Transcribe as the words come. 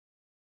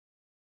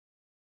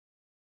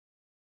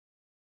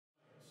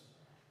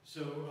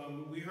So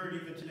we heard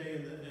even today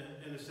in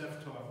the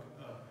NSF talk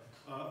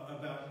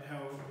about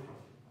how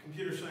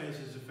computer science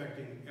is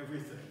affecting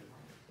everything.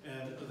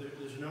 And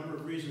there's a number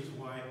of reasons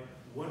why.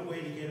 One way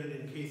to get it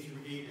in K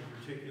through 8 in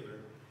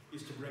particular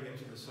is to bring it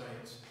to the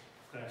science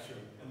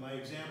classroom. And my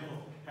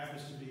example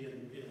happens to be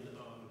in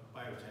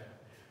biotech.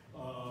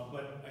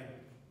 But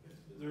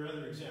there are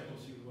other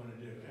examples you would want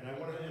to do. And I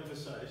want to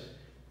emphasize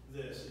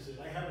this, is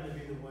that I happen to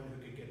be the one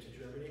who could get to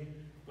Germany,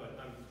 but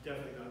I'm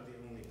definitely not the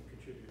only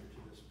contributor to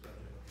this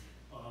project.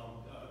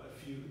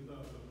 A few the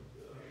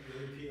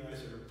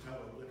PIs are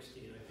Paolo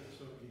Blickstein, I think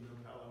some of you know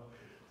Paolo,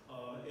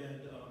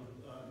 and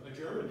a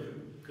German who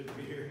couldn't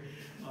be here,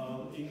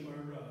 Ingmar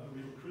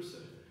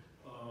Riedel-Kruse.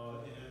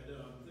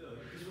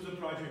 This was a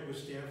project with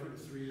Stanford, a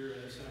 3-year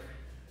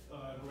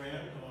NSF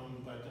grant,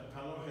 but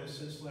Paolo has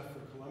since left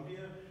for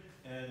Columbia,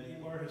 and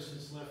Ingmar has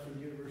since left from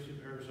the University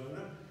of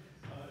Arizona.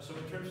 So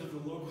in terms of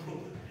the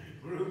local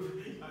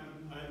group,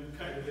 I'm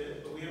kind of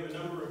it, but we have a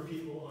number of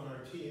people on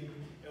our team,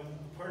 and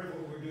part of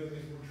what we're doing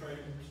is we're trying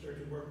to start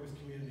to work with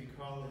community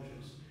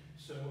colleges.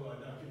 So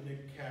Dr.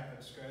 Nick Kapp at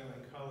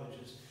Skyline College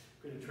is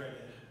going to try to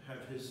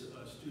have his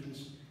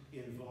students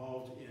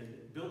involved in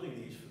building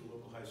these for the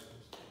local high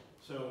schools.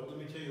 So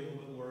let me tell you a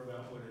little bit more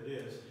about what it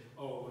is.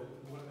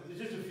 There's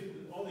just a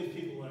few, all these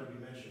people want to be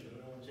mentioned,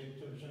 but I don't want to take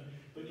too much time.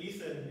 But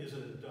Ethan is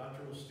a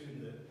doctoral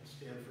student at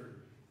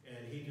Stanford,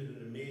 and he did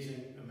an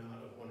amazing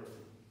amount of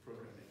wonderful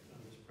programming on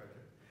this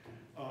project.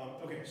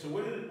 Okay, so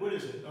what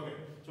is it? Okay,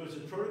 so it's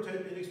a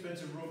prototype,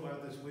 inexpensive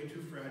robot that's way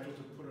too fragile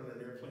to put on an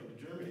airplane to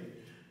Germany,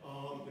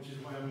 which is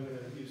why I'm going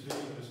to use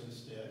videos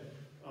instead.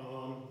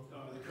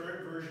 The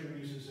current version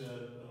uses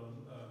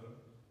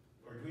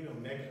Arduino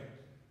Mega,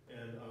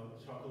 and I'll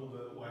talk a little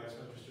bit about why it's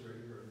not just a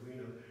regular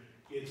Arduino.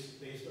 It's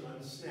based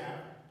on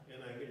Snap,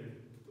 and an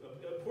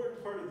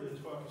important part of the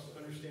talk is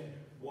to understand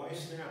why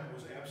Snap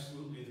was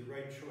absolutely the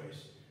right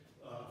choice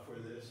for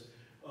this.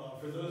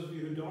 For those of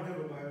you who don't have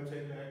a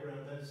biotech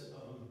background, that's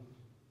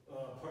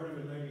part of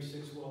a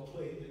 96 well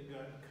plate that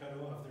got cut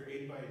off. They're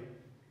 8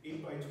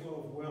 by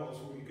 12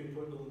 wells where you can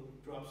put little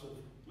drops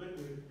of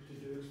liquid to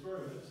do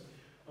experiments.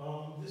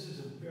 This is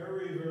a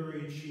very,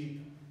 very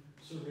cheap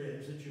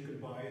syringe that you can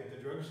buy at the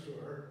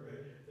drugstore,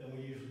 right? And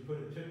we usually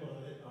put a tip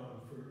on it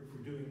for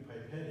doing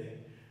pipetting.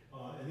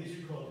 And these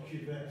are called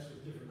cuvettes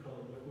with different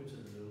colored liquids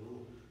and they're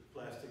little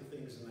plastic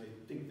things. And I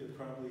think they're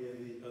probably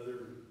in the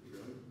other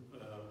room.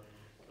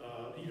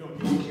 You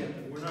don't need to get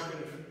them. We're not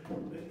going to.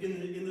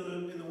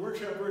 In the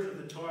workshop version of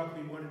the talk,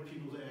 we wanted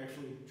people to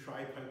actually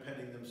try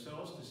pipetting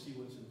themselves to see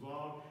what's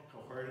involved,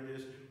 how hard it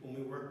is. When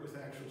we work with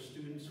actual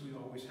students, we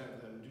always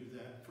have them do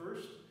that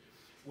first.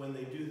 When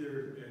they do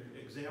their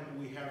example,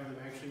 we have them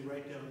actually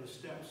write down the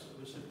steps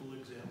of a simple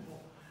example.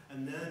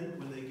 And then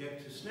when they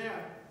get to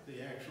Snap,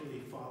 they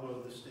actually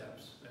follow the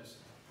steps. That's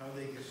how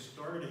they get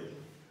started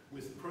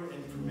with,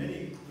 and for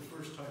many, the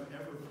first time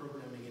ever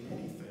programming in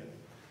anything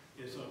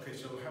is, okay,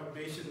 so how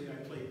basically I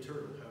played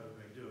Turtle, how did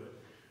I do it?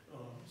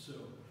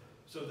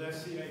 So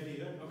that's the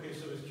idea. Okay,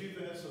 so it's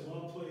cuvettes, a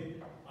well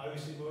plate,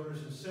 obviously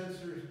motors and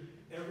sensors.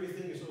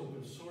 Everything is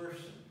open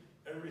source.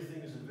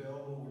 Everything is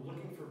available. We're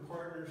looking for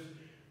partners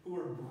who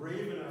are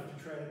brave enough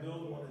to try to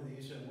build one of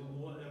these, and we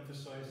want to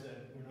emphasize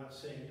that we're not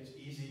saying it's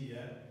easy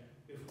yet.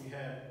 If we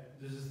had,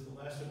 this is the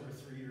last of our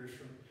 3 years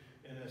from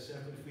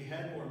NSF, but if we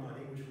had more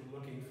money, which we're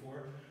looking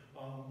for,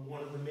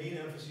 one of the main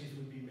emphases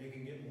would be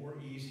making it more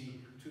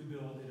easy to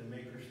build in a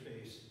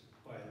makerspace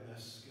by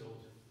less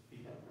skilled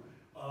people.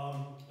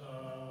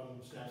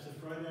 Snap's the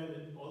front end,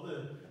 and all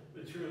the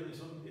material,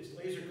 it's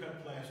laser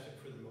cut plastic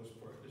for the most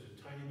part. There's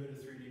a tiny bit of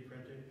 3D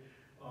printing,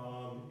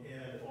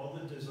 and all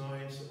the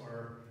designs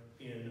are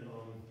in,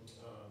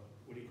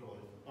 what do you call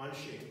it,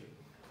 Onshape,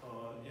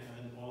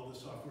 and all the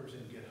software is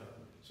in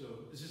GitHub. So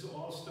this is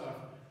all stuff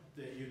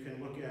that you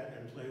can look at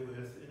and play with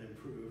and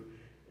improve.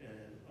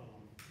 And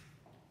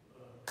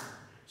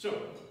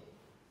so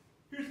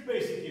here's the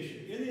basic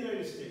issue. In the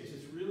United States,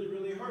 it's really,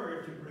 really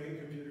hard to bring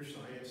computer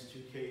science to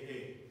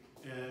K-8.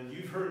 And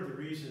you've heard the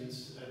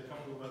reasons at a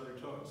couple of other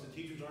talks. The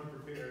teachers aren't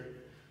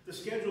prepared. The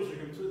schedules are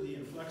completely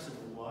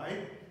inflexible.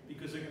 Why?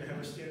 Because they're going to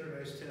have a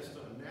standardized test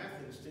on math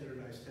and a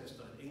standardized test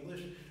on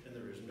English, and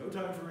there is no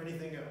time for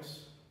anything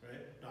else,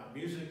 right? Not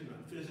music,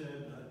 not phys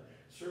ed,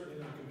 certainly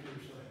not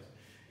computer science.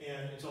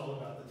 And it's all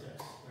about the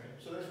test, right?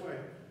 So that's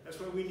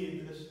why we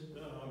need this.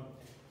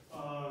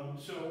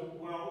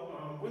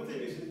 One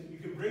thing is that you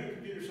can bring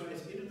computer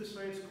science into the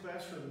science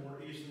classroom more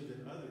easily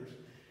than others.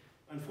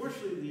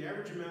 Unfortunately, the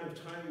average amount of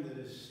time that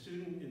a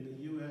student in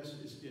the U.S.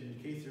 is in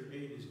K through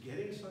 8 is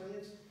getting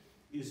science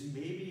is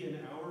maybe an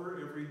hour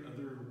every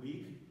other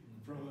week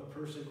from a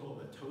person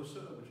called a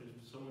TOSA, which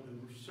is someone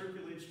who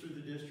circulates through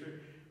the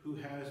district, who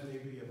has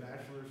maybe a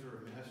bachelor's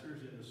or a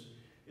master's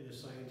in a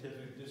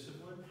scientific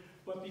discipline.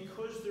 But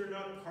because they're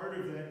not part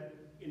of that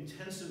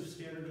intensive,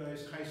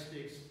 standardized,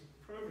 high-stakes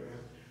program,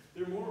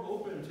 they're more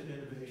open to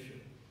innovation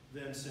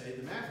than, say,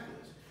 the math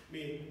class. I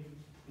mean,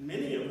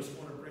 many of us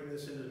want to bring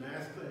this into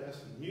math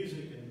class and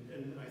music,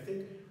 and I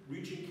think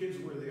reaching kids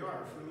where they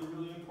are is really,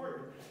 really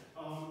important.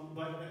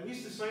 But at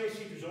least the science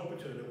teacher's open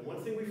to it. And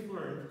one thing we've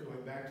learned,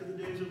 going back to the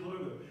days of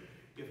Logo,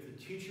 if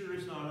the teacher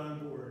is not on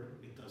board,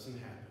 it doesn't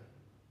happen.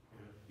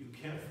 You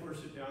can't force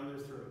it down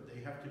their throat.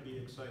 They have to be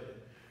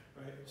excited,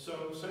 right?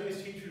 So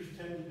science teachers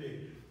tend to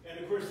be. And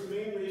of course, the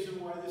main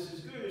reason why this is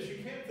good is you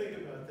can't think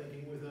about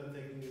thinking without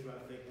thinking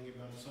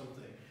about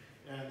something.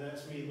 And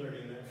that's me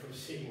learning that from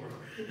Seymour.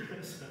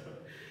 So,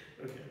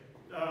 okay.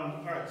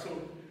 All right, so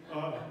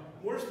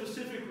more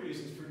specific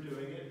reasons for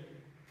doing it: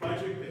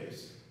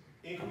 project-based,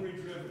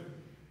 inquiry-driven,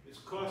 it's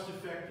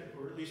cost-effective,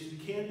 or at least it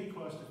can be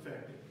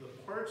cost-effective. The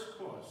parts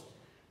cost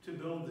to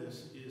build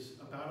this is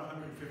about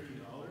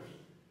 $150.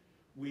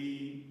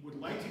 We would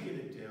like to get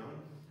it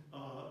down,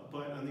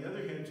 but on the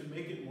other hand, to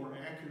make it more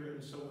accurate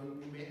and so on,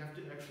 we may have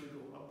to actually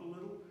go up a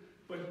little.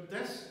 But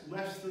that's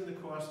less than the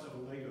cost of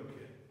a Lego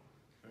kit.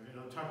 All right,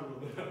 I'll talk a little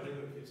bit about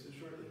Lego kits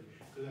shortly,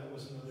 because that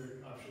was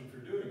another option for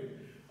doing it.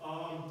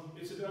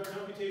 It's about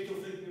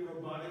computational thinking and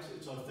robotics.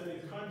 It's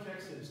authentic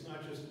context, and it's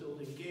not just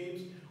building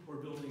games or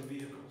building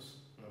vehicles.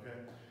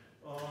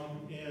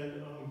 Okay,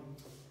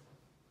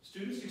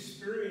 students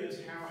experience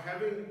how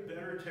having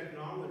better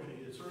technology,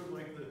 it's sort of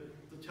like the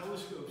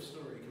telescope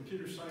story.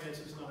 Computer science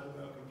is not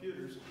about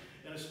computers,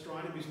 and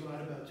astronomy is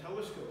not about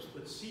telescopes,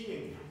 but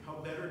seeing how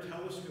better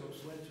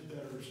telescopes led to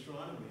better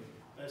astronomy.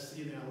 That's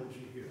the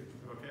analogy here,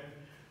 okay?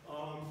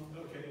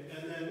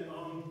 And then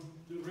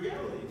the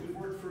reality. We've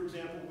worked, for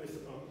example, with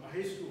a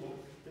high school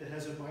that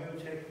has a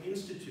biotech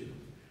institute,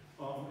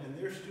 and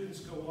their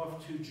students go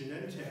off to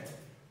Genentech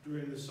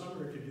during the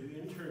summer to do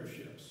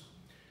internships.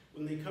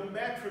 When they come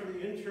back from the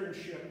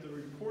internship, the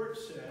report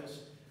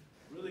says,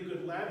 really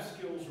good lab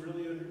skills,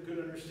 really good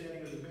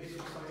understanding of the basic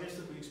science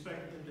that we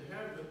expect them to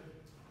have, but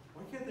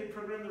why can't they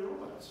program the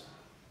robots?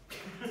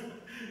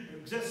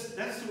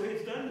 That's the way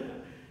it's done now.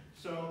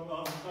 So,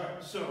 all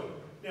right, so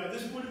now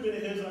this would have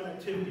been a hands-on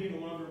activity in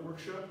a longer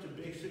workshop to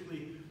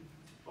basically,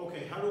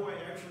 okay, how do I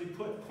actually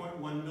put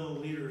 0.1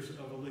 milliliters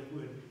of a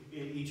liquid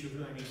in each of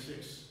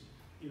 96,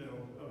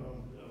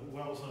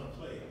 wells on a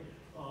plate,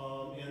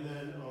 and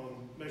then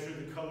measure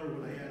the color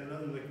when I add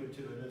another liquid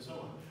to it, and so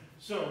on.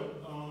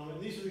 So, and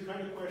these are the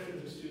kind of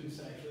questions that students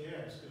actually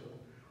ask.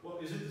 Well,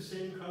 is it the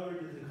same color?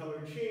 Did the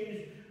color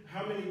change?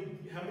 How many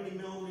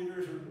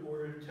milliliters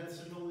or tenths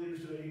of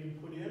milliliters do I need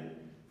to put in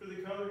for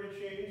the color to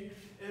change?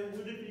 And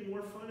would it be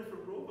more fun if a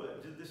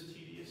robot did this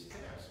tedious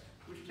task,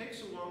 which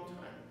takes a long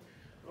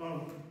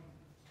time?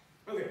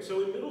 Okay,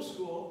 so in middle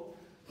school,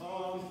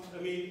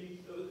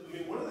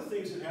 one of the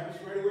things that happens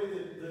right away,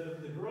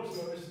 the girls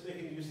notice that they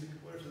can use the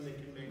colors and they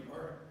can make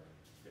art.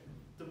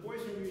 The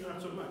boys maybe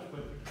not so much,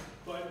 but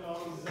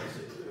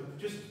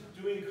just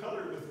doing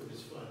color with it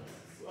is fun.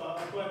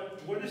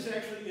 But what is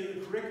actually in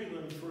the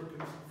curriculum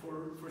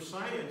for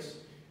science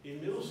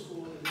in middle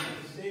school in the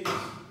United States,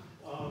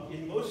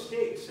 in most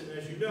states, and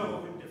as you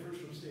know, it differs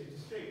from state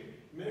to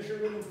state,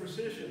 measurement and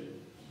precision,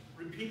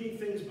 repeating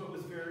things but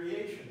with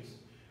variations.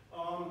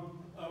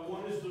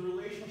 One is the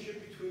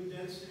relationship between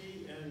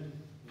density and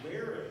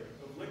layering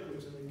of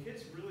liquids, and the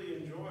kids really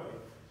enjoy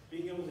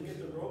being able to get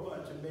the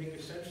robot to make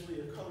essentially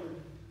a colored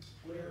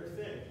layer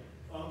thing.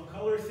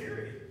 Color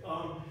theory.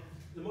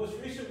 The most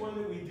recent one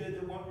that we did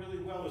that went really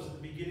well was at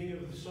the beginning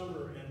of the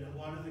summer, and a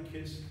lot of the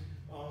kids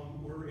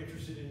were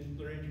interested in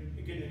learning,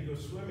 getting to go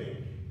swimming.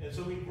 And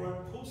so we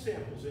brought pool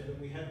samples in, and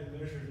we had to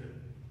measure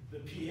the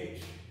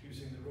pH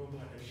using the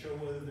robot and show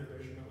whether their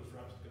measurement was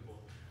replicable,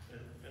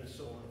 and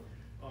so on.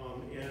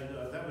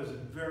 That was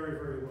very,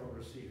 very well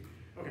received.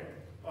 Okay,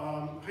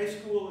 high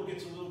school, it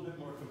gets a little bit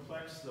more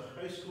complex. The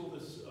high school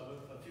is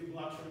a few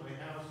blocks from my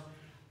house.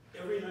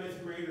 Every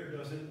ninth grader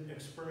does an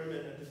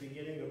experiment at the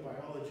beginning of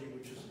biology,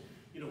 which is,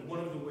 one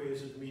of the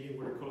ways of meeting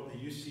what are called the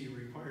UC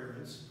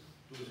requirements.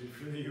 Those of you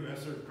from the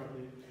US are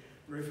probably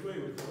very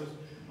familiar with those.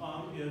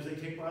 Is they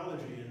take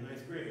biology in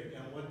ninth grade.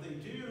 And what they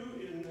do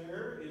in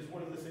there is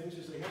one of the things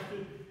is they have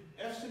to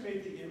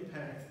estimate the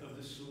impact of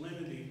the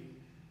salinity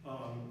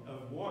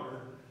of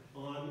water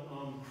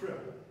on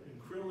krill.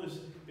 And krill is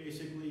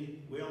basically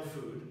whale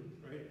food,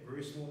 right?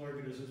 Very small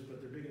organisms,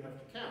 but they're big enough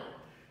to count,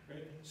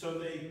 right? So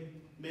they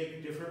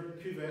make different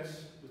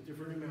cuvettes with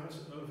different amounts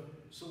of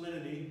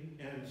salinity,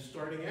 and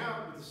starting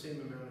out with the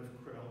same amount of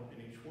krill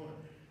in each one.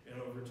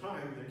 And over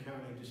time, they're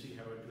counting to see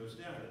how it goes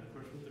down. And of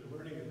course, what they're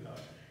learning about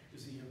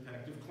is the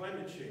impact of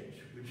climate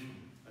change, which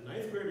a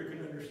ninth grader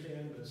can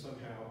understand, but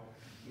somehow,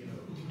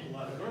 a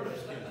lot of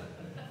grown-ups can't.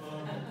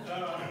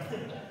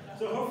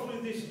 So hopefully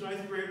these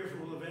ninth graders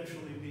will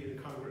eventually be in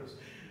Congress.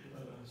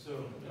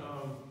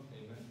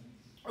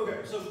 Okay,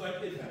 so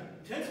like in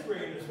 10th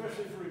grade,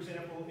 especially for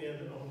example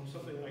in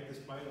something like this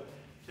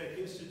Biotech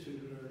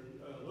Institute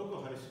at our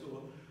local high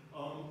school,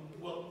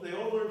 well, they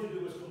all learn to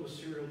do what's called a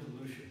serial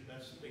dilution.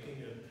 That's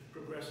making a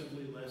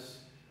progressively less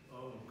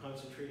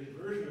concentrated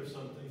version of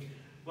something.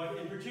 But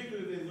in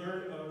particular, they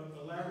learn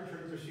a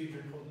laboratory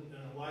procedure called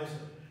an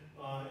ELISA.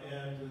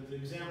 And the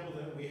example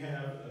that we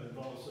have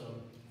involves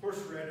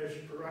horseradish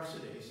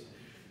peroxidase.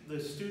 The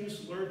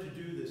students learn to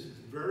do this. It's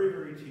very,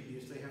 very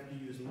tedious. They have to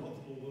use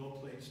multiple well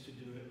plates to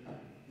do it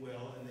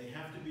well, and they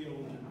have to be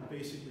able to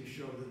basically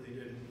show that they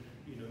didn't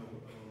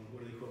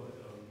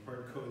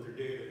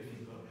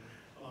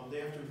they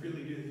have to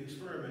really do the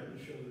experiment and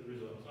show the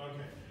results.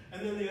 Okay.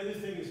 And then the other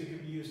thing is it can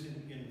be used in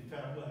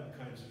Fab Lab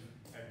kinds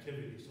of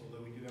activities,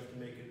 although we do have to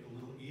make it a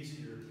little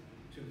easier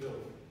to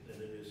build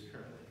than it is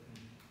currently.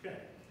 Okay.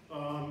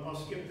 I'll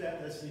skip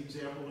that. That's the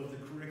example of the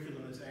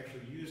curriculum that's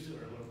actually used in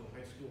our local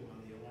high school on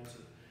the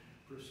ELISA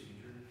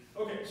procedure.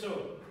 Okay,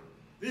 so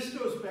this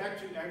goes back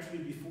to actually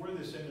before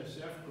this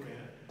NSF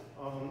grant.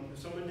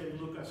 Someone named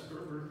Lukas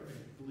Gerber, I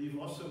believe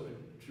also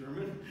a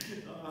German,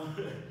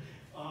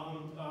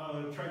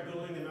 tried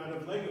building them out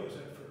of Legos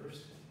at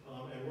first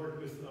and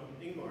worked with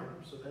Ingmar,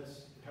 so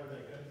that's how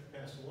that got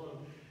passed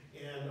along.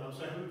 And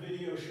so I have a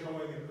video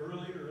showing an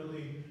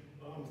early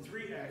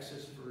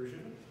 3-axis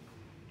version,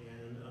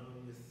 and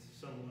with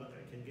some luck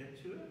I can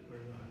get to it or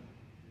not.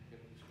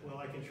 Well,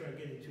 I can try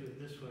getting to it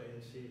this way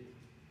and see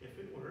if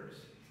it works.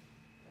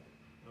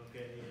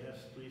 Okay, yes,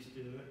 please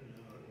do it.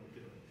 No, it won't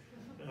do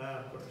it.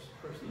 Of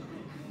course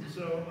not.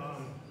 So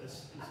let's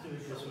do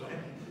it this way.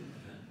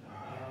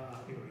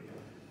 Here we go.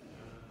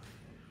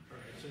 All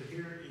right, so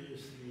here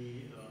is the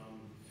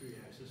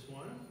 3-axis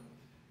one.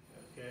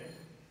 Okay,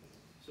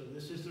 so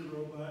this is the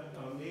robot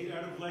made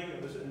out of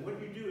Legos, and what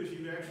you do is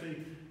you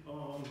actually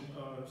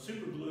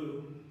super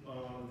glue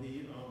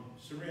the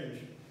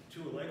syringe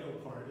to a Lego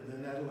part, and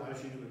then that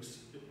allows you to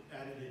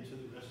add it into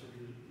the rest of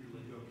your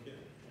Lego kit.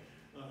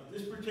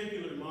 This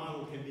particular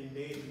model can be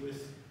made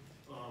with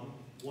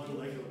one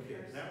Lego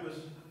kit. That was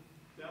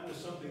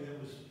something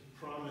that was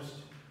promised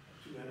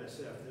to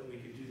NSF, that we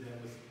could do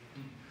that with,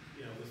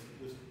 you know,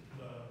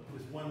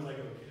 with one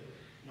Lego kit,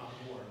 not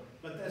more.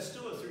 But that's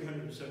still a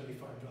 $375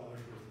 worth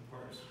of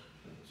parts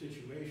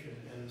situation,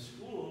 and the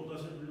school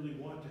doesn't really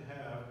want to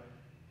have,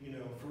 you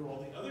know, for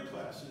all the other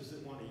classes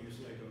that want to use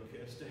Lego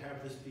kits, to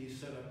have this be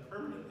set up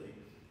permanently,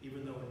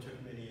 even though it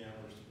took many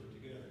hours to put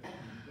together.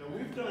 Now,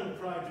 we've done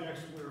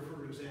projects where,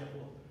 for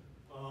example,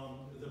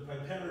 the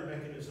pipetter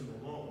mechanism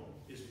alone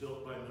is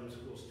built by middle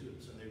school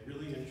students, and they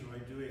really enjoy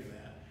doing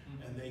that,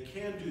 and they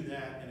can do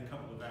that in a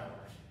couple of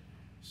hours.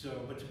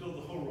 So, but to build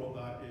the whole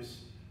robot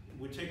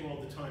would take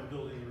all the time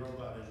building the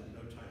robot and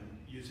no time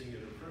using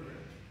it or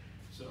programming.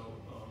 So,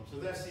 so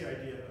that's the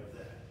idea of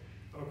that.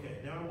 Okay,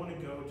 now I want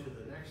to go to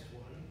the next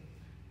one.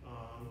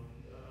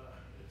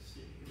 Let's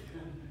see.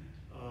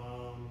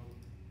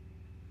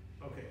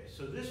 Okay,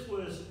 so this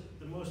was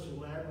the most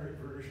elaborate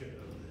version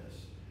of this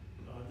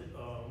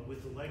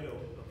with the Lego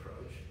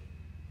approach,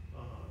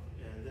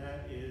 and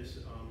that is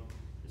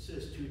it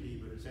says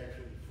 2D, but it's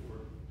actually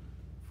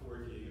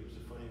 4D. It was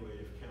a funny way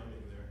of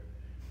counting there.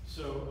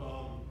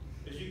 So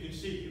as you can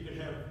see, you can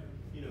have,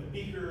 you know,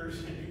 beakers,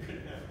 and you can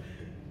have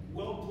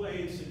well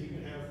plates, and you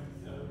can have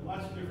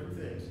lots of different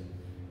things.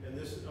 And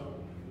this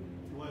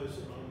was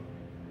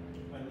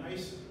a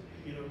nice,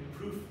 you know,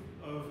 proof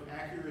of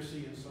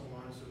accuracy and so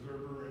on. So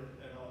Gerber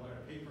et al. Got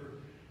a paper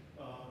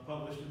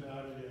published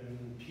about it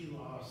in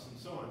PLOS and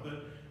so on.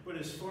 But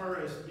as far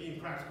as being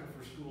practical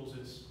for schools,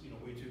 it's, you know,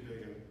 way too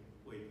big and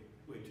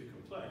way too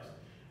complex.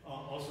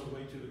 Also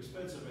way too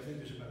expensive. I think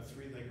there's about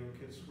 3 Lego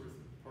kits worth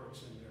of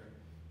parts in there,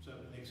 so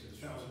it makes it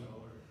a $1,000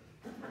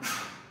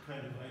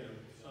 kind of item.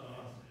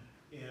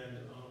 And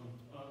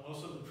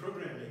also the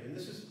programming, and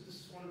this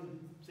is one of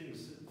the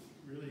things that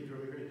really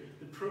drove me crazy.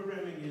 The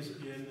programming is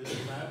in this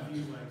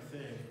LabVIEW-like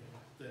thing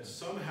that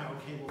somehow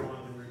came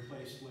along and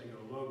replaced Lego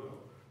logo.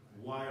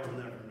 Why, I'll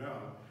never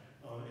know.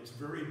 It's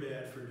very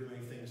bad for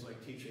doing things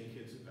like teaching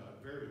kids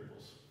about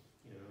variables.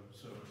 You know,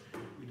 so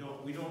we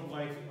don't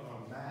like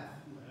math.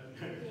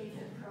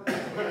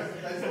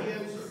 That's the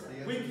answer.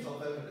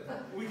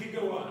 We could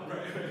go on,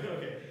 right?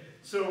 Okay.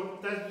 So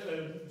that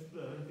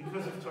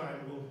because of time,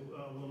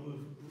 we'll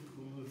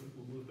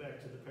move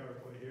back to the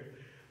PowerPoint here,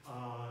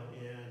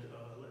 and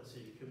let's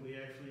see. Can we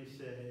actually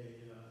say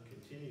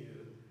continue?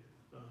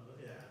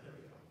 Yeah, there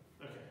we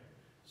go. Okay.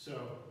 So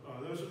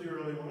those are the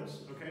early ones.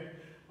 Okay.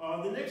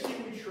 The next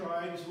thing we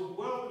tried is,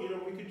 well, you know,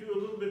 we could do a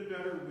little bit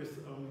better with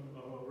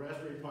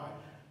Raspberry Pi.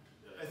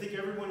 I think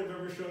everyone I've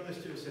ever shown this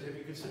to said, have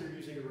you considered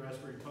using a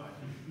Raspberry Pi?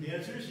 The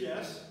answer is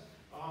yes.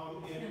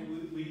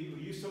 And we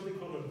used something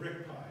called a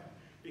brick Pi,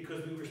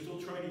 because we were still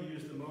trying to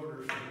use the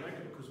motors from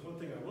Lego. Because one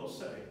thing I will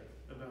say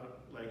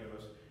about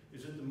Legos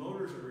is that the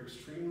motors are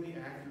extremely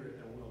accurate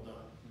and well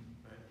done.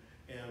 Right?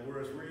 And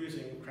whereas we're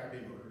using crappy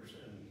motors,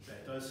 and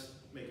that does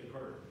make it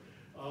harder.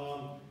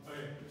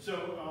 Okay,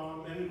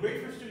 so, and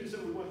great for students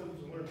that we want them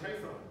to learn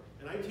Python.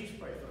 And I teach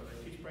Python.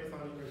 I teach Python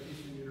at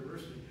Northeastern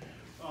University.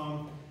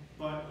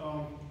 But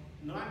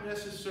not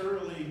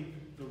necessarily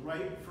the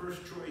right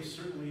first choice,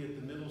 certainly at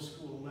the middle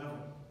school level.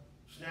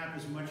 Snap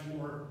is much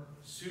more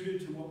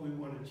suited to what we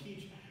want to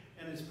teach.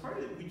 And it's part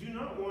of it, we do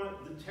not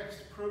want the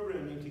text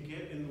programming to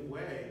get in the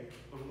way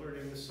of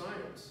learning the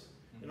science.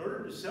 In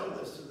order to sell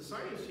this to the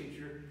science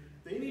teacher,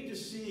 they need to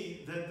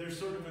see that there's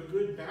sort of a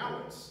good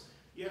balance.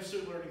 Yes,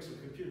 they're learning some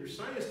computer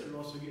science, they're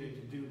also getting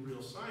to do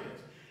real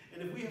science.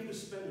 And if we have to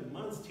spend a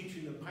month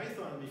teaching them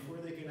Python before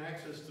they can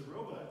access the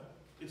robot,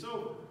 it's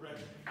over, right?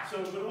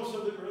 So, but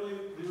also the early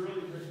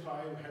Brick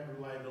Pi had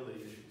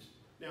reliability issues.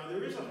 Now,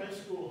 there is a high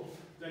school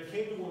that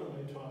came to one of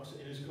my talks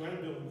and is going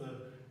to build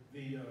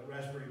the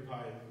Raspberry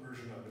Pi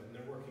version of it, and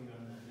they're working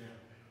on that now.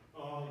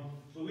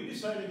 So we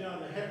decided now,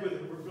 the heck with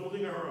it, we're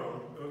building our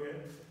own, okay?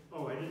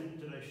 Oh,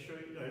 did I show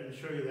you? I didn't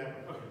show you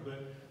that one. Okay,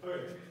 but, all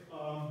right.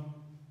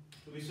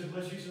 So we said,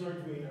 let's use an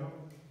Arduino.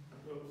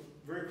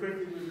 Very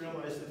quickly, we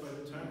realized that by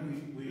the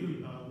time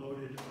we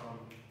loaded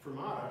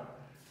Fermata,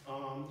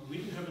 we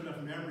didn't have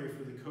enough memory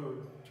for the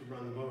code to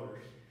run the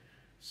motors.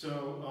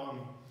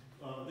 So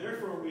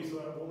therefore, we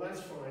thought, well,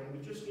 that's fine.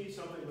 We just need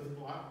something with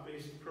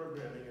block-based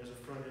programming as a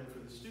front end for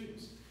the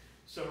students.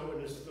 So,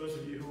 and as those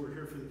of you who were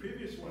here for the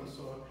previous one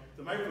saw,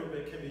 the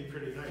microbit can be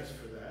pretty nice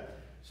for that.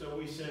 So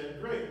we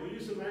said, great, we'll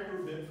use the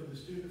microbit for the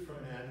student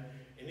front end,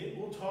 and it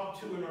will talk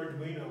to an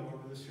Arduino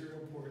over the serial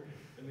port,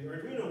 and the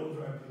Arduino will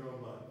drive the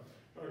robot.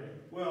 Okay.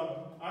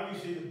 Well,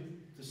 obviously,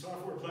 the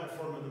software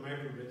platform of the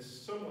microbit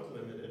is somewhat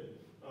limited.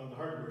 The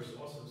hardware is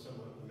also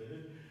somewhat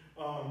limited.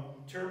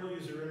 Terrible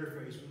user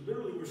interface. We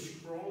literally were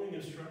scrolling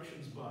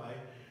instructions by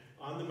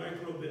on the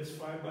microbit's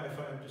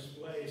 5x5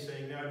 display,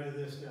 saying now do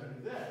this, now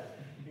do that.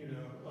 You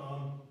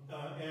know,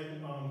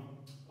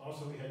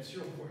 also we had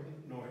serial port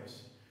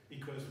noise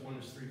because one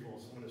is 3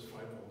 volts, one is 5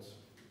 volts,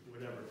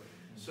 whatever.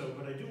 So,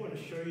 but I do want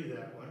to show you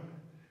that one.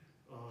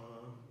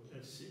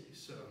 Let's see.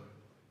 So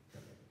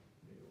here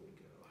we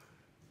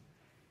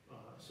go.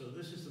 So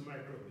this is the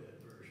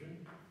microbit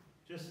version,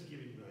 just to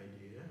give you an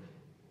idea.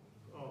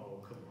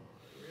 Oh, come on,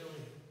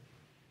 really?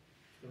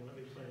 It's gonna let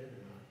me play it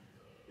or not?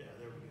 Yeah,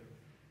 there we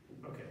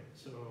go. Okay,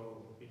 so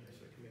it'd be nice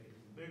if I can make it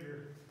even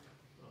bigger.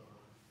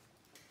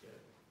 Yeah,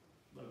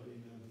 lovely.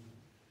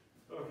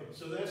 Okay,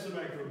 so that's the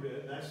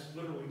microbit. That's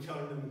literally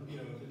telling them, you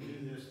know, to do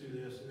this,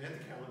 and they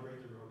have to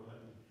calibrate the robot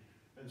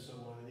and so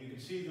on. And you can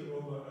see the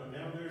robot.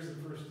 Now there's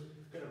the first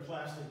kind of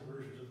plastic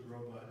versions of the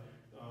robot,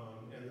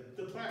 and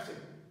the plastic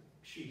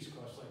sheets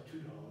cost like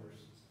 $2.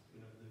 You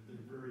know,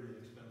 they're very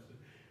inexpensive.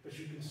 But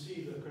you can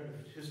see the kind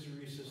of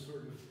hysteresis,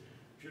 sort of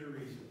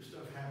jittery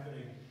stuff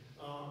happening.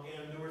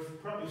 And there were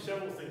probably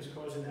several things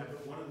causing that,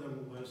 but one of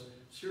them was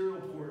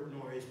serial port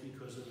noise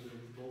because of the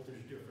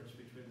voltage difference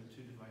between the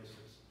two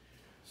devices.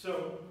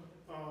 So,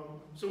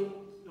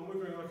 then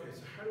we're going, okay,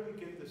 so how do we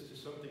get this to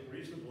something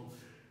reasonable?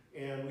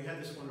 And we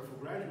had this wonderful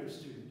graduate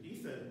student,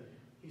 Ethan.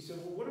 He said,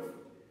 well,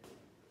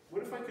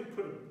 what if I could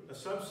put a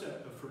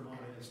subset of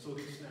Fermata and still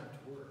get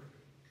Snap to work?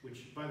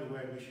 Which, by the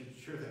way, we should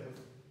share that with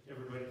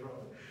everybody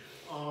probably.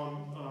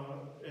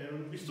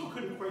 And we still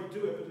couldn't quite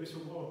do it, but we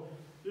said, well,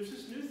 there's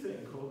this new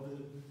thing called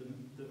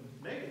the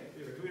Mega,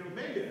 the Arduino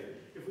Mega.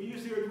 If we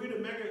use the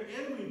Arduino Mega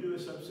and we do a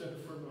subset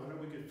of Fermata,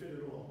 we could fit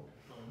it all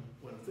on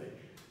one thing.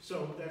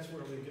 So that's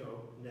where we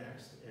go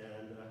next.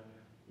 And let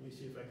me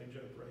see if I can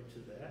jump right to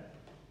that.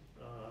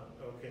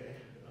 Okay,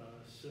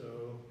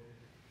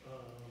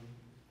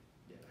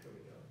 yeah, here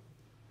we go.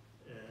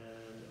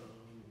 And,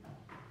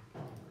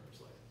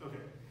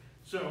 okay,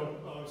 so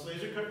it's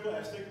laser cut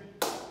plastic,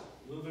 a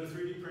little bit of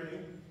 3D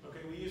printing. Okay,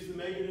 we use the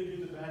Mega to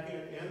do the back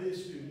end and the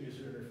student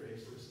user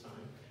interface this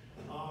time.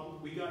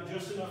 We got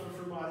just enough of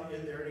Fermata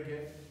in there to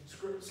get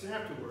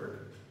Snap to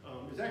work.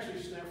 It's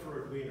actually Snap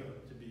for Arduino,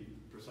 to be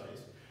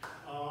precise.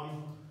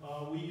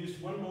 We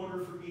used one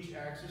motor for each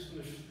axis, and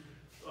there's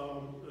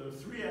a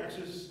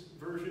 3-axis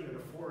version and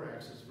a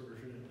 4-axis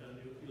version, and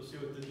you'll see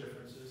what the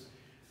difference is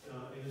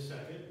in a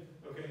second.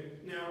 Okay,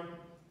 now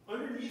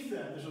underneath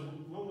that there's a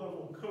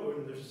low-level code,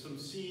 and there's some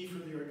C for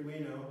the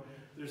Arduino.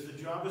 There's the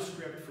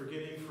JavaScript for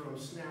getting from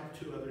Snap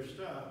to other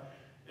stuff,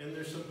 and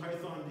there's some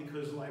Python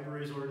because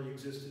libraries already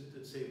existed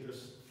that saved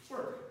us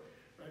work.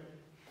 Right?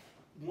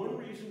 One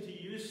reason to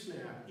use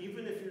Snap,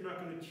 even if you're not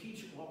going to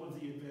teach all of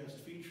the advanced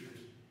features,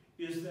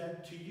 is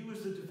that to you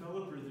as the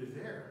developer,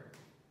 they're there.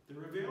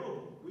 They're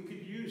available. We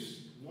could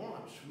use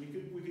launch. We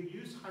could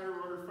use higher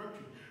order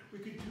function. We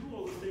could do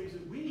all the things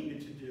that we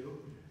needed to do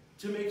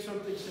to make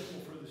something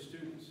simple for the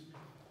students.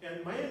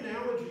 And my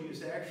analogy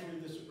is actually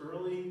this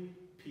early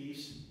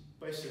piece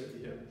by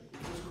Cynthia,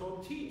 which was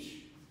called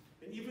Teach.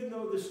 And even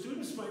though the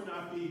students might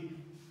not be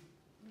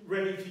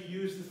ready to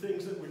use the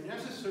things that were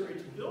necessary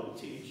to build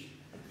Teach,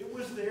 it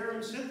was there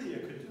and Cynthia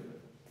could do it.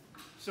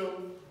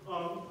 So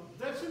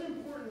that's an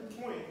important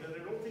point that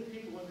I don't think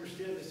people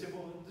understand. They say,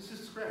 well, this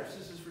is Scratch,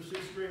 this is for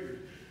 6th graders.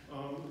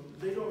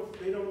 They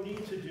don't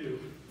need to do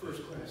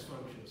first-class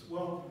functions.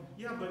 Well,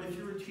 yeah, but if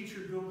you're a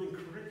teacher building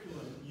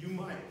curriculum, you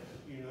might,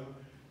 you know.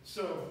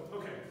 So,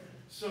 okay,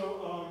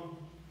 so,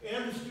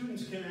 and the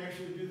students can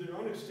actually do their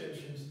own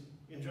extensions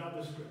in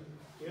JavaScript.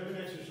 We haven't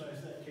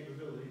exercised that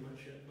capability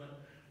much yet,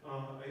 but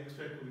I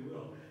expect we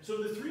will.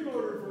 So the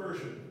 3-motor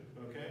version,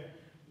 okay,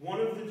 one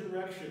of the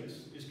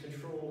directions is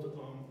controlled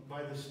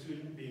by the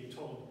student being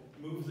told,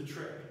 move the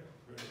trick,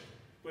 right?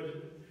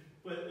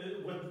 But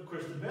of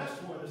course, the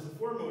best one is the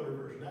 4-motor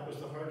version. That was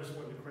the hardest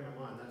one to cram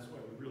on. That's why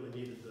we really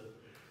needed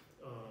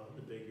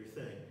the bigger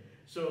thing.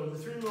 So the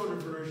 3-motor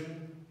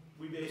version,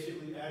 we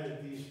basically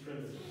added these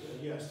primitives.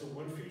 And yes, the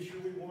one feature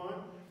we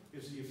want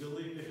is the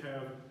ability to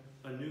have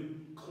a new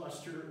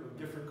cluster of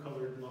different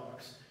colored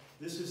blocks.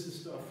 This is the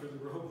stuff for the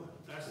robot.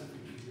 That's the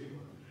feature we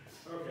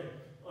want. Okay.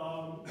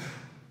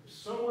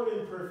 somewhat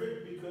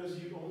imperfect because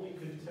you only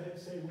could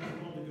say which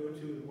wall to go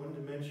to in one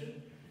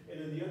dimension,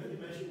 and in the other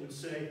dimension would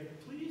say,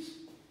 please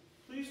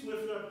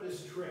lift up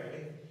this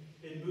tray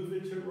and move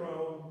it to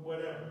row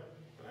whatever,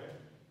 right?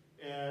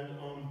 And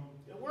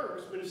it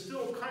works, but it's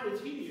still kind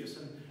of tedious,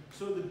 and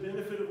so the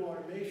benefit of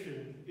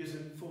automation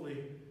isn't fully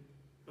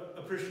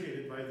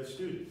appreciated by the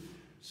student.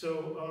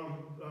 So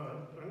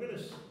I'm going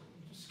to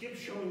skip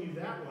showing you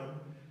that one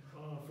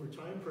for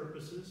time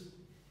purposes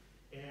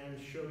and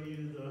show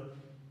you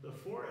the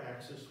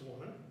 4-axis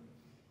one.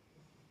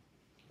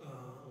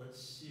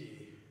 Let's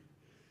see.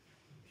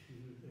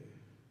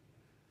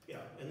 Yeah,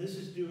 and this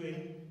is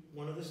doing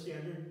one of the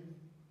standard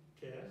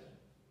tasks.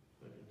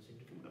 That didn't seem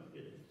to come up,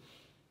 did it?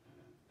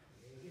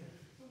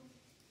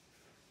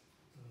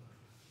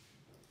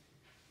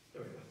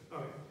 There we go.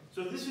 All right.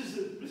 So this is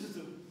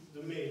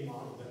the main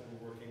model that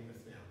we're working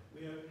with now.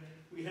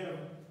 We have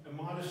a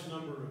modest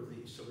number of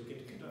these, so we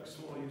can conduct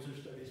small user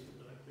studies,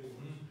 but not big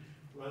ones.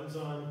 Runs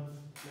on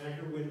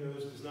Mac or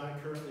Windows, does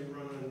not currently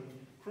run on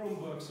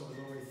Chromebooks,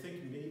 although I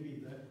think maybe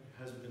that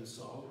has been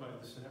solved by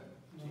the Snap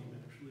team,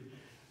 actually.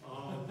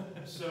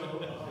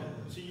 So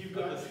you've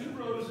got 2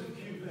 rows of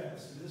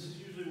cuvettes, and this is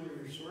usually where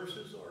your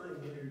sources are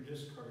and where your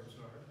discards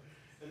are.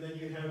 And then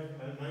you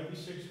have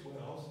 96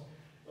 wells.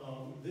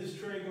 This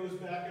tray goes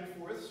back and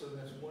forth, so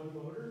that's one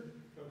motor,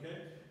 okay?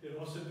 It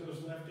also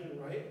goes left and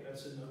right,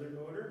 that's another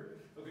motor.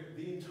 Okay,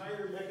 the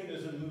entire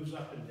mechanism moves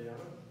up and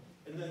down.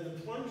 And then the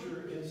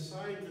plunger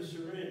inside the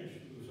syringe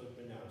moves up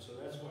and down. So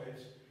that's why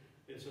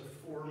it's a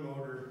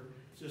 4-motor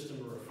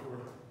system or a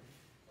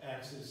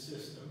 4-axis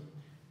system.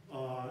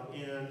 Let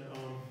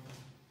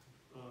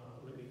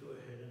me go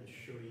ahead and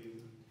show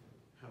you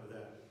how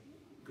that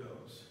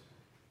goes.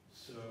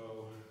 So,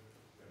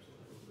 there's a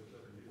little bit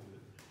better view of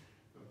it.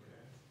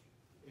 Okay.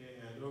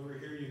 And over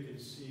here you can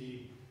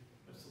see,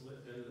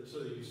 so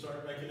that you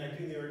start by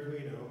connecting the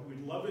Arduino.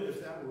 We'd love it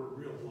if that were a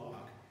real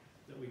block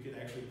that we could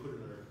actually put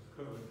in our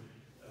code,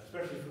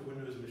 especially for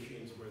Windows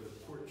machines where the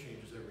port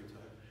changes every time.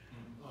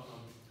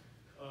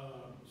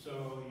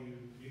 So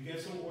you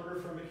get some order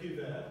from a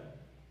cuvette,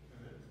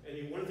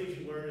 and one of the things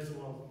you learn is,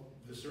 well,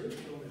 the syringe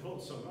can only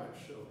hold so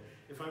much. So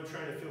if I'm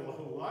trying to fill a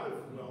whole lot of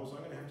wells, I'm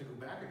going to have to go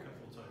back a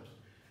couple of times.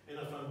 And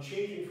if I'm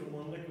changing from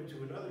one liquid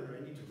to another,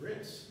 I need to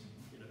rinse.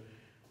 You know,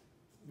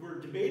 we're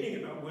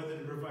debating about whether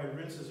to provide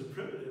rinse as a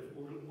primitive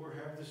or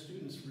have the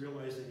students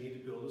realize they need to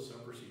build a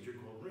sub-procedure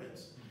called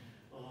rinse.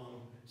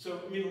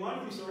 So, I mean, a lot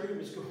of these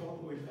arguments go all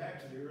the way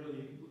back to the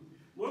early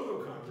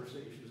logo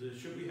conversations. Is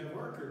should we have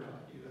arc or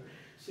not? You know,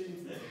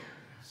 same thing.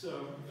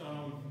 So,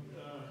 all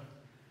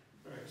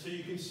right. So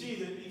you can see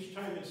that each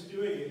time it's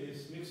doing it,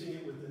 it's mixing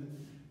it with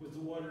the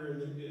water in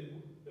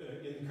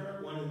the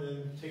current one, and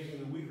then taking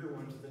the weaker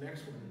one to the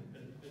next one,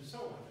 and so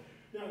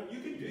on. Now you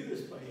can do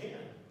this by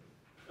hand,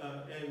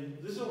 and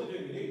this is only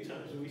doing it 8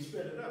 times, and we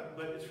sped it up.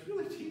 But it's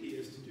really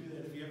tedious to do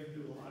that if you have to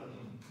do a lot of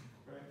them,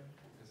 right?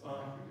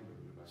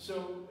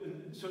 So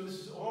this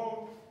is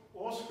all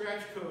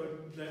scratch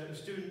code that a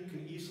student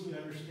can easily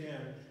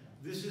understand.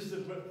 This is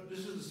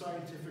the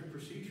scientific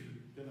procedure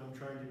that I'm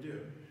trying to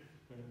do.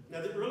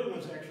 Now the early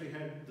ones actually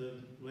had the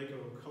Lego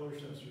color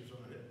sensors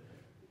on it.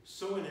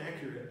 So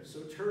inaccurate,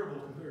 so terrible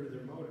compared to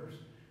their motors,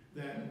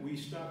 that we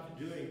stopped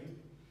doing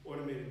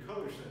automated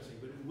color sensing.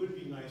 But it would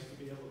be nice to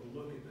be able to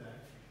look at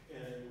that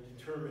and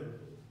determine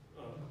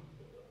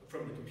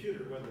from the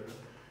computer whether or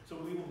not. So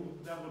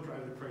that will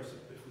drive the price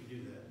up if we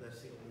do that.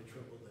 That's the only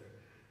trouble there.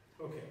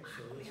 Okay,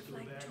 so let's go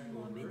back. We have like 2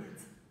 more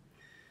minutes.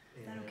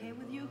 Is that okay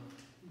with you?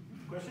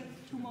 Question?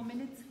 2 more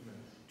minutes?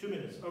 2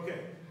 minutes. Okay.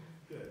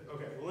 Good.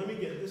 Okay. Well, let me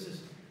get this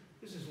is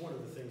one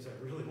of the things I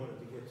really wanted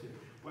to get to.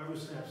 Why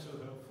was Snap so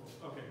helpful?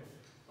 Okay.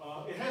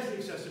 It has the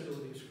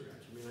accessibility of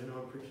Scratch. I mean, I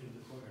know I'm preaching to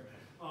the choir,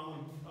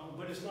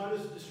 but it's not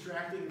as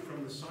distracting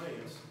from the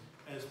science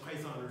as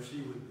Python or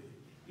C would be.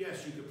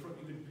 Yes,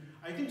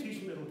 I can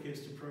teach middle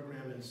kids to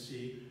program in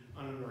C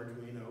on an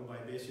Arduino by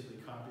basically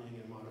copying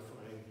and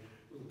modifying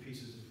little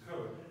pieces of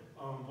code,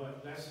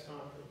 but that's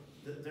not.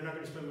 They're not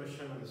going to spend much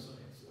time on the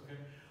science. Okay.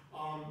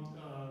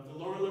 The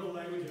lower level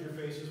language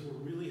interfaces were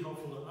really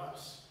helpful to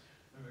us.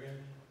 Okay.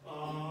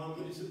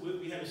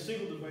 We had a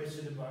single device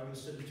to debug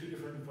instead of 2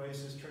 different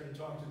devices trying to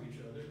talk to each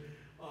other.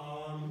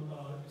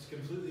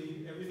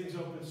 Everything's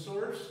open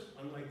source,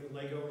 unlike the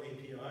Lego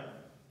API.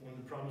 One of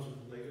the problems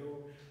with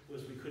Lego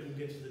was we couldn't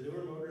get to the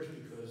newer motors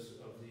because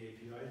of the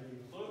API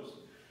being closed.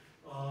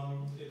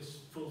 It's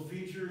full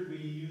featured. We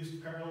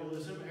used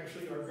parallelism.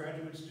 Actually, our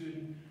graduate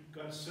student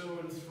got so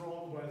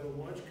enthralled by the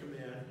launch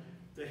command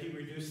that he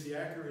reduced the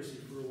accuracy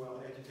for a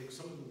while. I had to take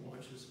some of the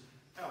launches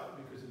out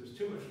because there was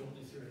too much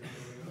multi-threading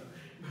going on.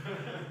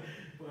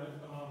 But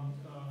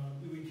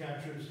we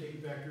captured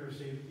state vector,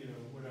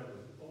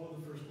 whatever. All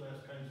the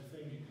first-class kinds of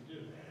things you could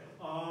do.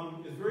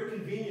 It's very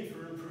convenient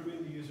for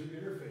improving the user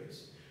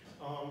interface.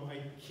 I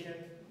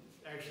can't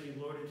actually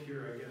load it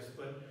here, I guess,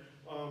 but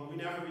we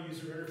now have a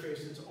user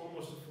interface that's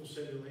almost a full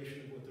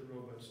simulation of what the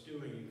robot's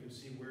doing. You can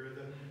see where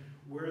the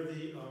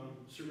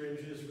syringe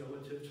is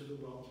relative to the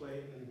well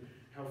plate and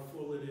how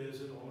full it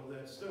is and all of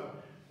that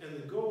stuff. And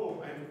the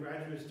goal, I have a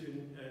graduate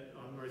student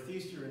on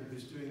Northeastern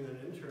who's doing an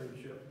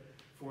internship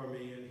for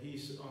me, and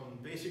he's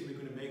basically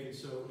going to make it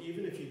so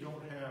even if you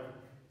don't have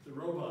the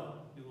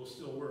robot, it will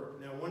still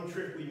work. Now, one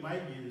trick we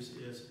might use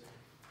is,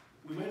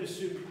 we might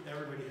assume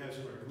everybody has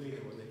an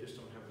Arduino and they just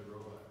don't have the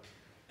robot.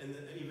 And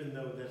even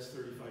though that's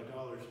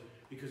 $35,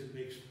 because it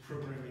makes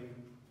programming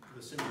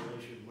the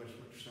simulation much,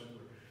 much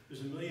simpler.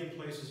 There's a million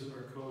places in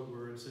our code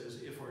where it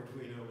says if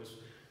Arduino is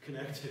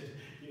connected,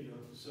 you know,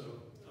 so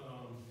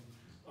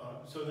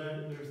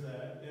there's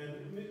that.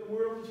 And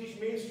we're able to teach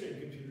mainstream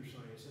computer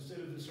science. Instead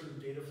of this sort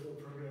of data flow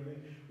programming,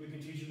 we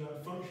can teach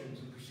about functions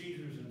and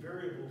procedures and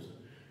variables. And,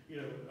 you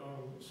know,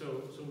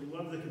 so we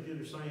love the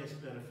computer science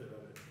benefit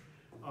of it.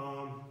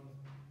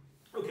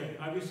 Okay,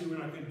 obviously we're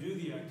not going to do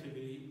the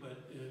activity,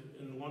 but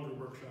in the longer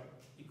workshop,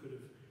 you could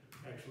have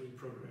actually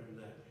programmed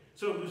that.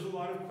 So there's a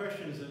lot of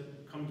questions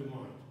that come to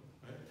mind.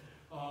 Right?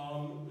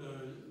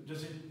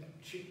 Does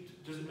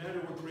it matter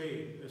what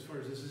grade, as far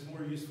as this is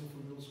more useful for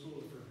middle school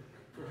or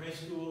for high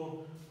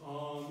school?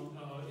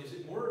 Is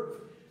it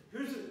more?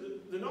 Here's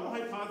the null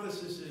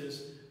hypothesis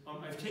is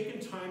I've taken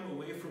time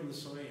away from the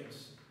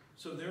science,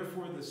 so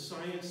therefore the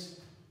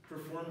science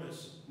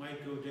performance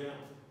might go down.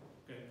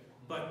 Okay,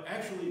 but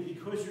actually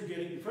because you're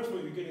getting, first of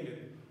all, you're getting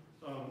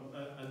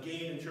a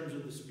gain in terms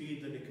of the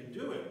speed that it can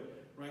do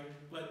it, right?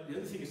 But the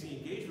other thing is the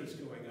engagement's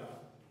going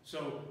up.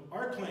 So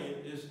our claim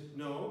is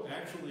no,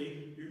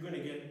 actually you're going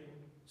to get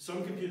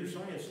some computer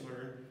science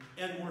learned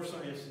and more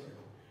science learned,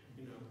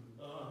 you know,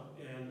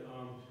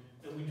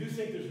 and we do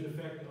think there's an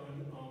effect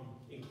on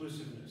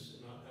inclusiveness,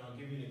 and I'll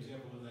give you an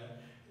example of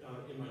that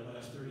in my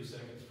last 30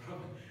 seconds,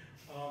 probably.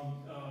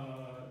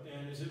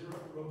 And is it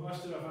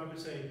robust enough? I would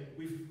say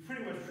we've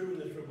pretty much proven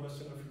that it's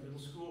robust enough for middle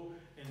school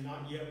and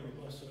not yet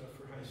robust enough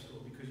for high school,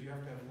 because you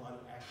have to have a lot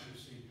of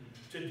accuracy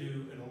to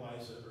do an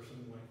ELIZA or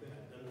something like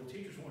that. And when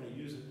teachers want to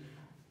use it,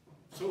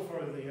 so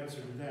far the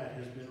answer to that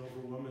has been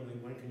overwhelmingly,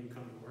 when can you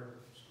come to our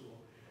school?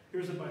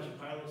 Here's a bunch of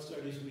pilot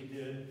studies we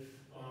did.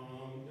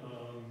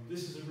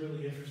 This is a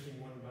really interesting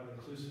one about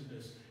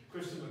inclusiveness.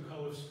 Krista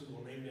McCullough's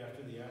school, named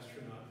after the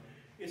astronaut.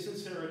 It's in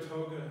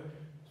Saratoga,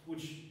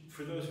 which,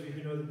 for those of you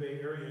who know the Bay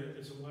Area,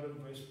 it's a lot of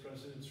vice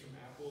presidents from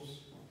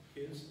Apple's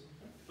kids.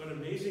 But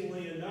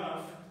amazingly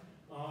enough,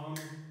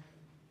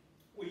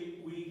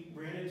 we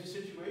ran into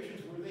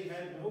situations where they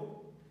had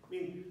no, I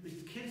mean, the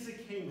kids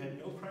that came had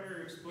no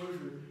prior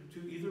exposure to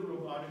either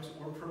robotics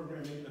or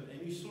programming of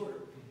any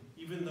sort,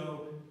 even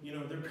though, you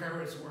know, their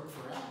parents work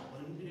for Apple.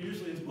 And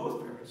usually it's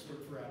both parents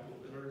work for Apple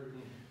in order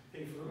to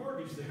pay for the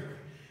mortgage there.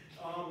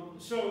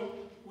 So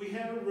we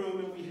had a room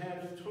and we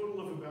had a total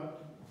of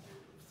about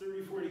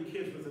 30, 40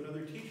 kids with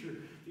another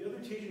teacher. The other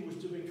teacher was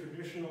doing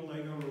traditional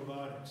Lego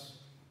robotics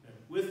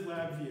with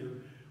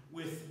LabVIEW,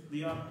 with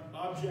the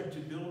object to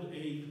build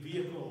a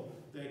vehicle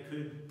that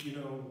could, you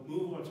know,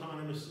 move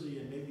autonomously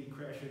and maybe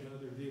crash into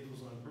other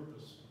vehicles on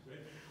purpose. Right?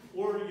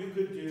 Or you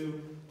could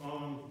do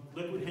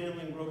liquid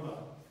handling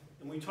robot.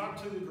 And we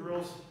talked to the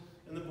girls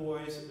and the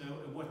boys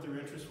what their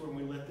interests were, and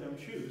we let them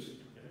choose.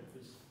 If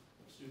it's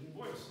student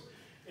voice.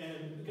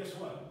 And guess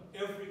what?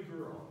 Every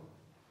girl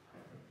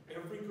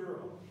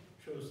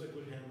chose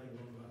liquid handling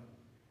robot.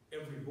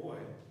 Every boy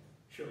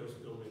chose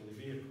building the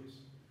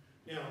vehicles.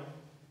 Now,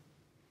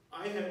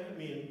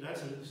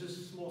 this is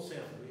a small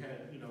sample. We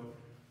had, you know,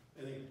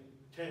 I think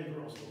 10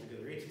 girls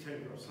altogether, 8 to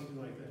 10 girls, something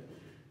like that.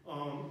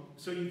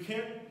 So you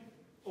can't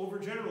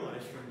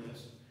overgeneralize from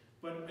this.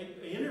 But I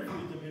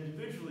interviewed them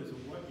individually as to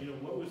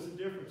what was the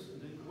difference?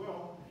 And they,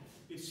 well,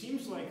 it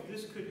seems like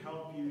this could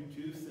help you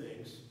do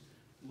things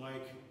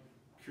like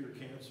cure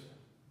cancer.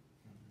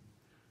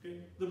 Okay?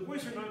 The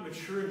boys are not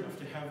mature enough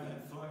to have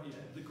that thought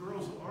yet. The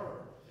girls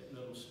are at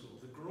middle school.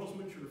 The girls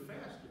mature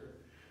faster,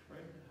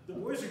 right? The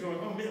boys are going,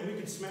 oh man, we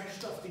can smash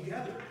stuff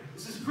together.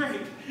 This is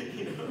great,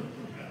 you know.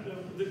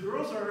 The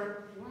girls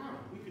are, wow,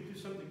 we could do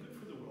something good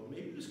for the world.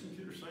 Maybe this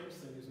computer science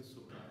thing isn't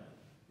so bad,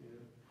 you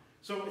know.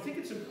 So I think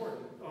it's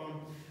important,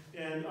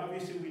 and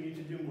obviously we need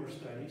to do more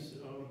studies.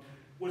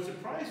 What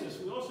surprised us,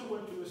 we also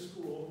went to a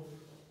school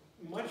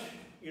much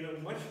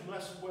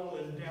less well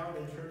endowed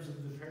in terms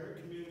of the parent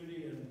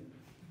community and,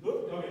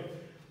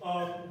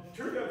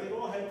 turned out they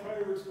all had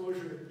prior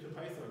exposure to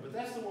Python, but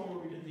that's the one where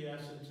we did the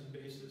assets and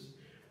bases,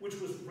 which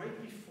was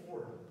right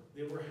before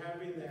they were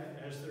having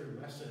that as their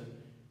lesson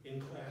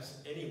in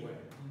class anyway.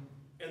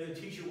 And the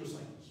teacher was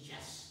like,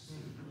 yes,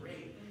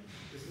 great.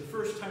 It's the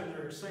first time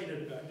they're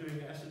excited about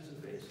doing assets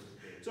and bases.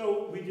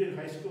 So we did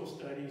high school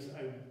studies.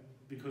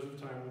 Because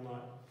of time, will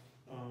not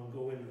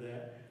go into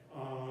that.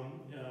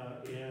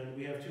 And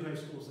we have 2 high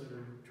schools that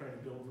are trying to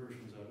build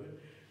versions of it.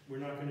 We're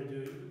not going to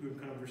do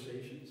group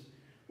conversations.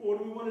 But what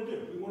do we want to do?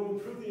 We want to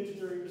improve the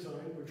engineering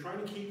design. We're trying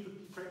to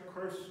keep the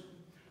parts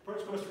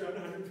cost around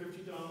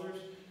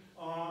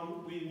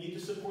 $150. We need to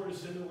support a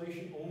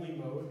simulation-only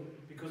mode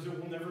because there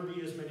will never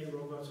be as many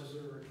robots as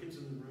there are kids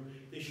in the room.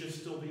 They should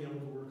still be able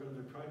to work on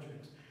their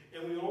projects.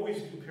 And we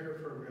always do pair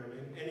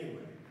programming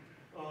anyway.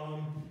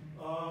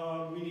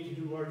 We need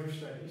to do larger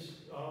studies.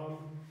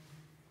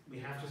 We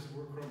have to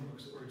support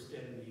Chromebooks or it's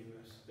dead in the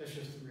US. That's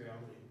just the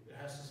reality. It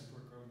has to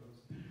support Chromebooks.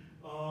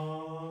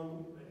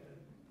 Don't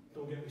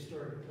get me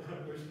started.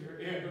 We're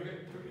scared. Yeah, don't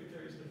get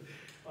Terry started.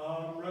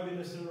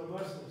 Ruggedness and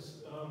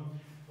robustness.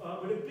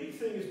 But a big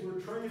thing is we're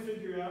trying to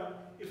figure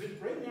out,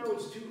 right now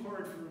it's too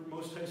hard for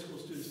most high school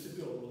students to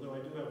build, although I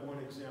do have one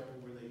example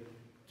where they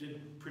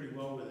did pretty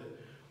well with it.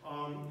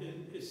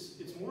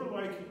 It's more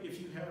like if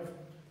you have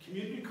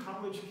community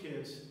college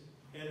kids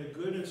and a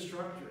good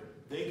instructor,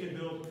 they can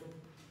build it.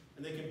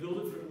 And they can build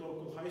it for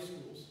local high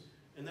schools.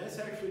 And that's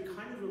actually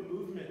kind of a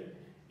movement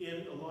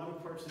in a lot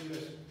of parts of the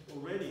U.S.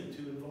 already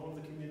to involve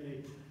the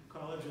community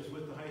colleges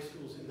with the high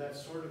schools in that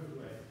sort of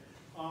way.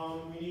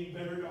 We need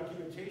better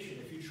documentation.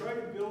 If you try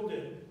to build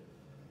it,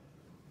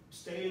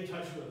 stay in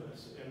touch with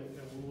us, and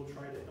we will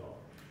try to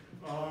help.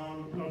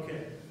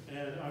 Okay,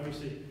 and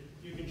obviously,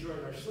 you can join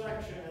our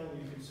Slack channel,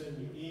 you can send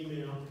me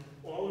email.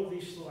 All of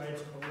these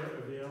slides are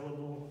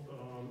available,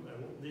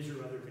 and these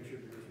are other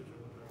contributors.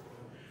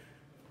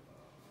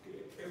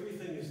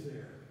 Everything is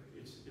there.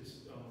 It's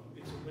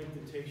a link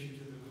that takes you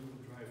to the Google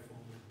Drive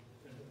folder.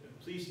 And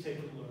please take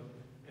a look,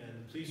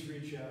 and please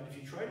reach out. If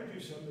you try to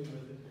do something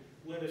with it,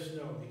 let us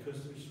know,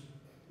 because there's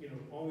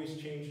always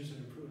changes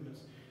and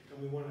improvements,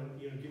 and we want to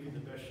give you the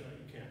best shot.